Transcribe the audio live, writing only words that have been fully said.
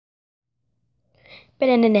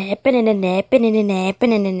Monster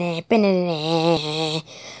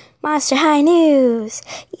High News!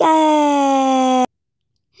 Yay!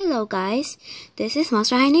 Hello guys, this is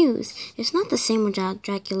Monster High News. It's not the same without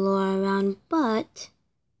Dracula around, but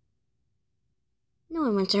no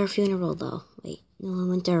one went to her funeral though. Wait, no one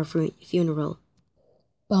went to her funeral.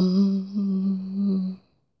 Bum.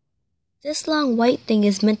 This long white thing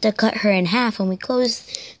is meant to cut her in half when we close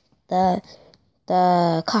the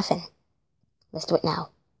coffin. Let's do it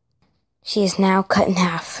now. She is now cut in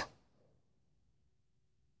half.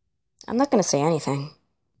 I'm not going to say anything.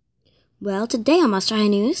 Well, today on Monster High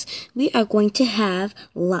News, we are going to have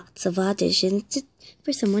lots of auditions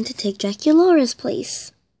for someone to take Draculaura's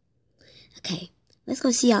place. Okay, let's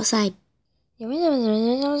go see outside. I'm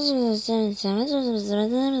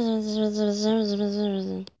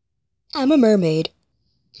a mermaid.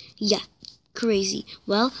 Yeah, crazy.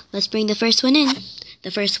 Well, let's bring the first one in. The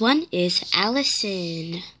first one is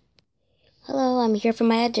Allison. Hello, I'm here for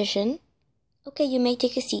my audition. Okay, you may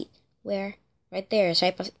take a seat. Where? Right there. It's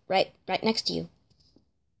right next to you.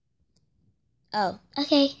 Oh,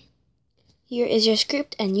 okay. Here is your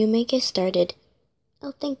script, and you may get started.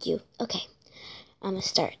 Oh, thank you. Okay, I'm gonna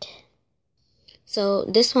start. So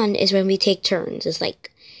this one is when we take turns. It's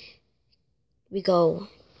like we go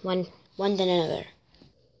one then another.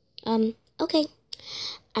 Okay.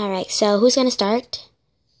 Alright, so who's gonna start?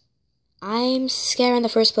 I'm scared in the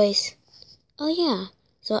first place. Oh yeah.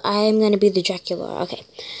 So I'm gonna be the Dracula. Okay.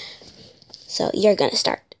 So you're gonna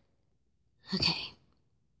start. Okay.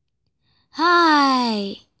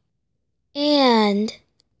 Hi. And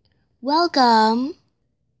welcome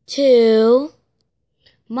to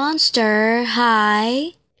Monster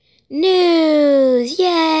High News.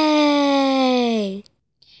 Yay!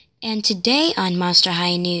 And today on Monster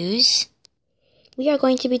High News, we are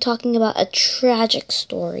going to be talking about a tragic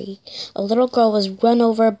story. A little girl was run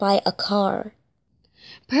over by a car.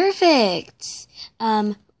 Perfect!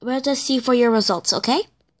 We'll just see for your results, okay?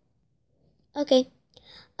 Okay.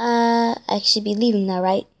 I should be leaving now,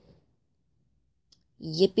 right?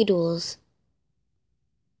 Yippee doodles.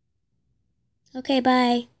 Okay,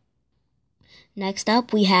 bye. Next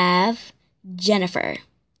up, we have Jennifer.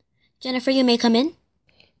 Jennifer, you may come in.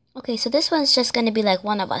 Okay, so this one's just going to be like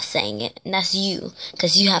one of us saying it, and that's you,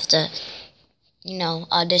 because you have to,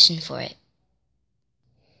 audition for it.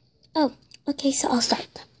 Oh, okay, so I'll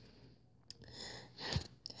start.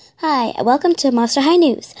 Hi, welcome to Monster High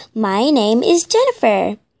News. My name is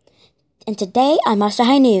Jennifer. And today on Monster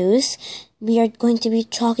High News, we are going to be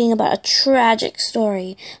talking about a tragic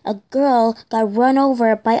story. A girl got run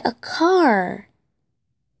over by a car.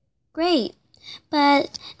 Great.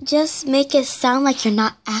 But just make it sound like you're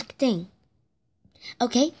not acting.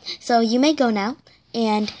 Okay, so you may go now,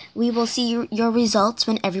 and we will see your results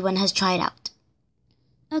when everyone has tried out.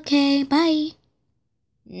 Okay, bye.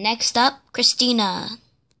 Next up, Christina.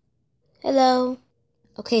 Hello.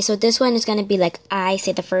 Okay, so this one is going to be like I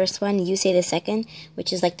say the first one, you say the second,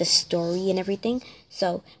 which is like the story and everything.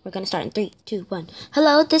 So we're going to start in 3, 2, 1.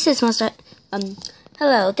 Hello, this is Monster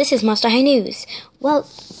High News. Well,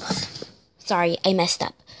 sorry, I messed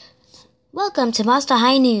up. Welcome to Monster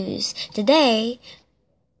High News.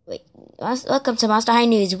 Welcome to Monster High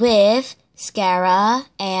News with Scara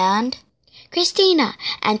and Christina.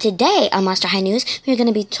 And today on Monster High News, we're going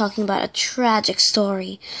to be talking about a tragic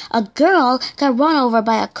story. A girl got run over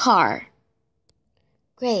by a car.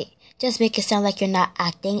 Great. Just make it sound like you're not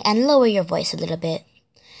acting and lower your voice a little bit.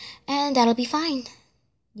 And that'll be fine.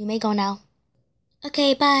 You may go now.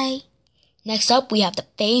 Okay, bye. Next up, we have the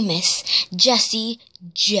famous Jessie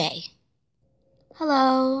J.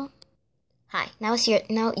 Hello. Hi, now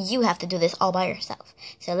you have to do this all by yourself.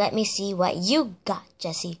 So let me see what you got,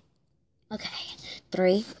 Jessie. Okay,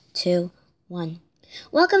 3, 2, 1.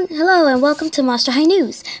 Hello, and welcome to Monster High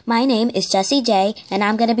News. My name is Jessie J, and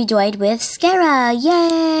I'm going to be joined with Scara.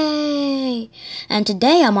 Yay! And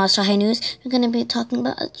today on Monster High News, we're going to be talking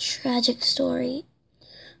about a tragic story.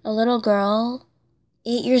 A little girl,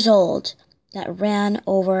 8 years old, that ran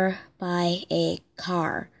over by a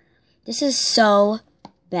car. This is so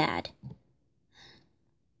bad.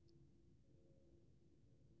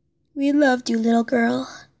 We loved you, little girl.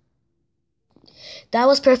 That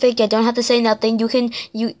was perfect. You don't have to say nothing. You can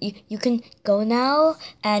go now,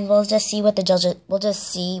 and we'll just see what the judges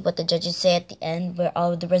say at the end, where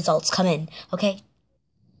all the results come in. Okay?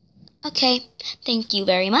 Okay. Thank you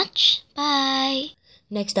very much. Bye.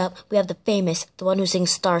 Next up, we have the one who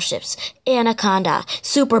sings Starships, Anaconda,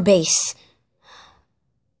 Super Bass.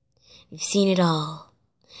 We've seen it all.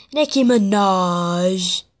 Nicki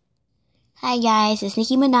Minaj. Hi guys, it's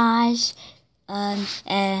Nicki Minaj.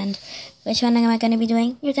 And which one am I going to be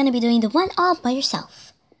doing? You're going to be doing the one all by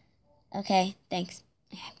yourself. Okay, thanks.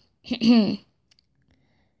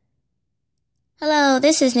 Hello,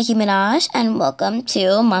 this is Nicki Minaj, and welcome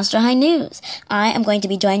to Monster High News. I am going to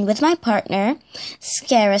be joined with my partner,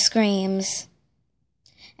 Scara Screams.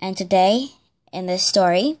 And today, in this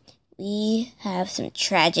story, we have some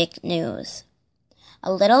tragic news. A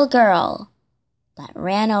little girl got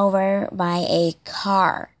ran over by a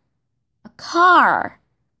car. A car!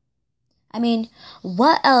 I mean,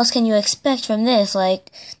 what else can you expect from this?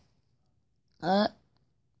 Like, couldn't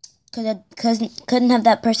have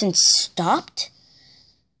that person stopped?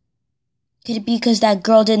 Could it be because that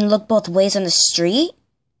girl didn't look both ways on the street?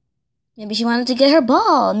 Maybe she wanted to get her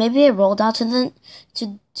ball. Maybe it rolled out to the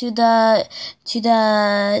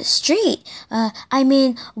street. I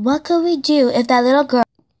mean, what could we do if that little girl...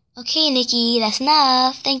 Okay, Nikki, that's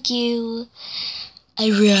enough. Thank you. I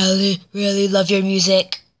really love your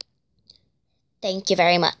music. Thank you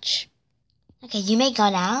very much. Okay, you may go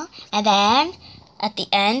now. And then, at the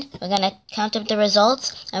end, we're going to count up the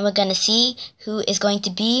results. And we're going to see who is going to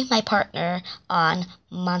be my partner on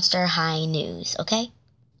Monster High News. Okay?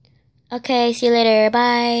 Okay, see you later.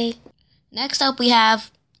 Bye. Next up, we have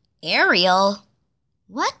Ariel.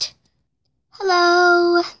 What?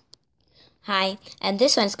 Hello. Hi. And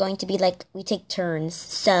this one's going to be like we take turns.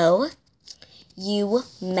 So, you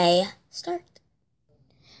may start.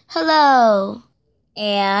 Hello.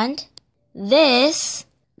 And this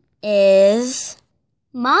is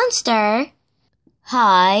Monster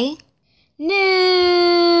High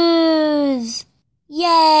News.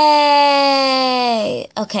 Yay!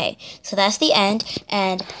 Okay, so that's the end,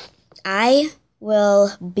 and I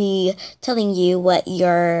will be telling you what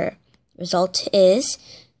your result is,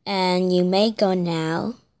 and you may go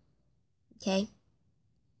now. Okay?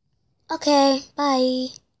 Okay, bye.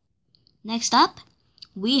 Next up,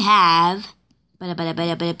 we have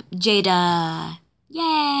Jada.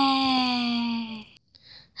 Yay!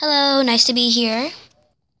 Hello, nice to be here.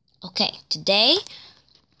 Okay, today,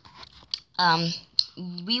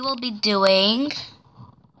 we will be doing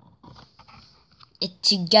it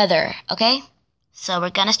together, okay? So we're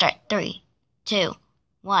gonna start. 3, 2,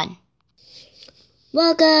 1.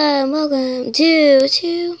 Welcome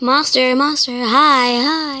to Monster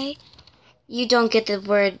High. You don't get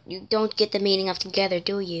the meaning of together,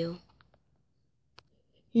 do you?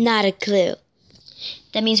 Not a clue.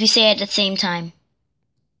 That means we say it at the same time.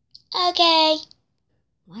 Okay.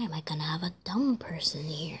 Why am I gonna have a dumb person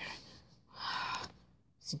here?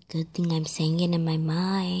 It's a good thing I'm saying it in my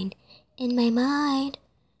mind. In my mind.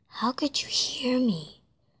 How could you hear me?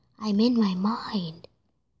 I'm in my mind.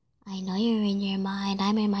 I know you're in your mind.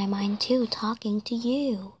 I'm in my mind too, talking to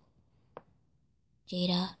you.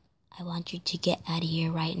 Jada, I want you to get out of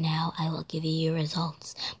here right now. I will give you your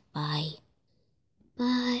results. Bye.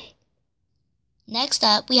 Bye. Next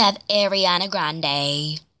up, we have Ariana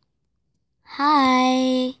Grande.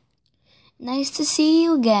 Hi. Nice to see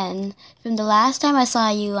you again. From the last time I saw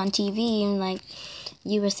you on TV, and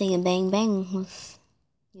you were singing Bang Bang with,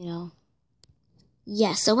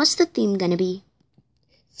 Yeah, so what's the theme gonna be?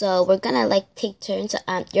 So we're gonna take turns.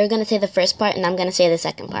 You're gonna say the first part and I'm gonna say the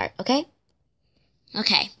second part, okay?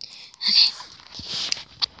 Okay.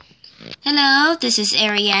 Hello, this is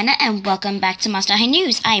Ariana and welcome back to Monster High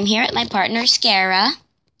News. I am here with my partner, Scara.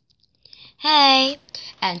 Hey.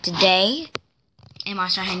 And today, in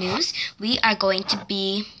Monster High News, we are going to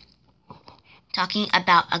be talking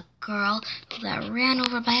about a girl that ran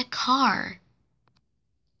over by a car.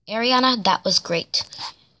 Ariana, that was great.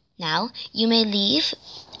 Now, you may leave,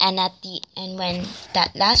 and when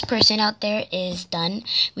that last person out there is done,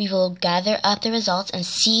 we will gather up the results and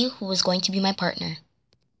see who is going to be my partner.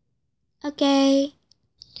 Okay.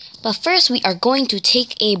 But first, we are going to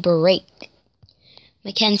take a break.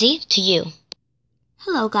 Mackenzie, to you.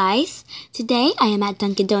 Hello, guys. Today, I am at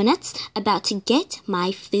Dunkin' Donuts about to get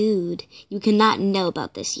my food. You cannot know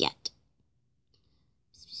about this yet.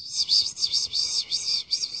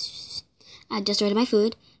 I just ordered my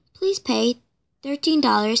food. Please pay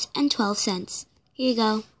 $13.12. Here you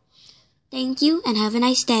go. Thank you and have a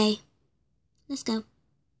nice day. Let's go.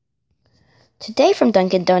 Today from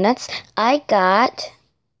Dunkin' Donuts, I got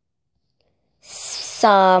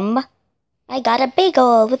a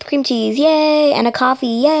bagel with cream cheese, yay, and a coffee,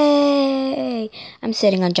 yay. I'm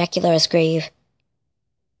sitting on Dracula's grave.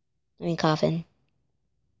 Coffin.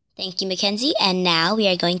 Thank you, Mackenzie. And now we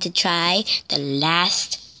are going to try the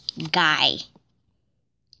last guy.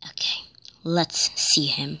 Okay, let's see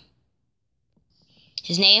him.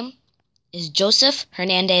 His name is Joseph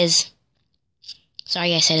Hernandez.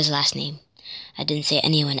 Sorry I said his last name. I didn't say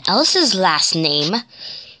anyone else's last name.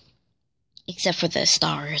 Except for the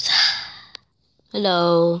stars.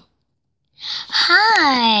 Hello.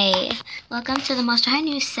 Hi. Welcome to the Monsterhigh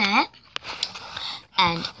news set.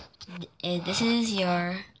 And this is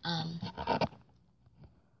your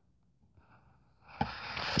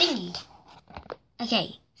thingy.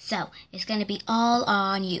 Okay, so it's gonna be all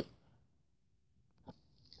on you.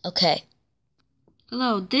 Okay.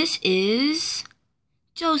 Hello, this is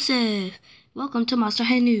Joseph. Welcome to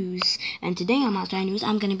Monsterhigh News. And today on Monsterhigh News,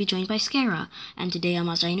 I'm going to be joined by Scara. And today on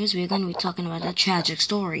Monsterhigh News, we're going to be talking about a tragic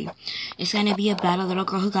story. It's going to be about a little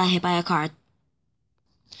girl who got hit by a car.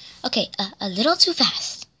 Okay, a little too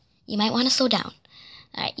fast. You might want to slow down.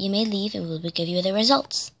 Alright, you may leave and we'll give you the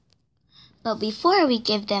results. But before we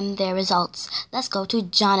give them their results, let's go to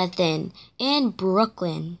Jonathan in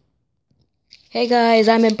Brooklyn. Hey guys,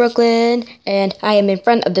 I'm in Brooklyn, and I am in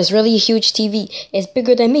front of this really huge TV. It's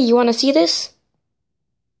bigger than me. You want to see this?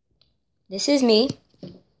 This is me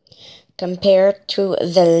compared to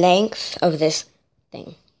the length of this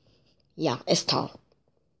thing. Yeah, it's tall.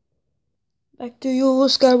 Back to you,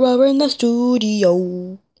 Scara, in the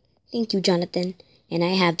studio. Thank you, Jonathan. And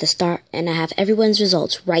I have the start, and I have everyone's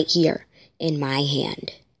results right here in my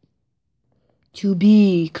hand. To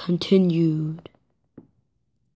be continued.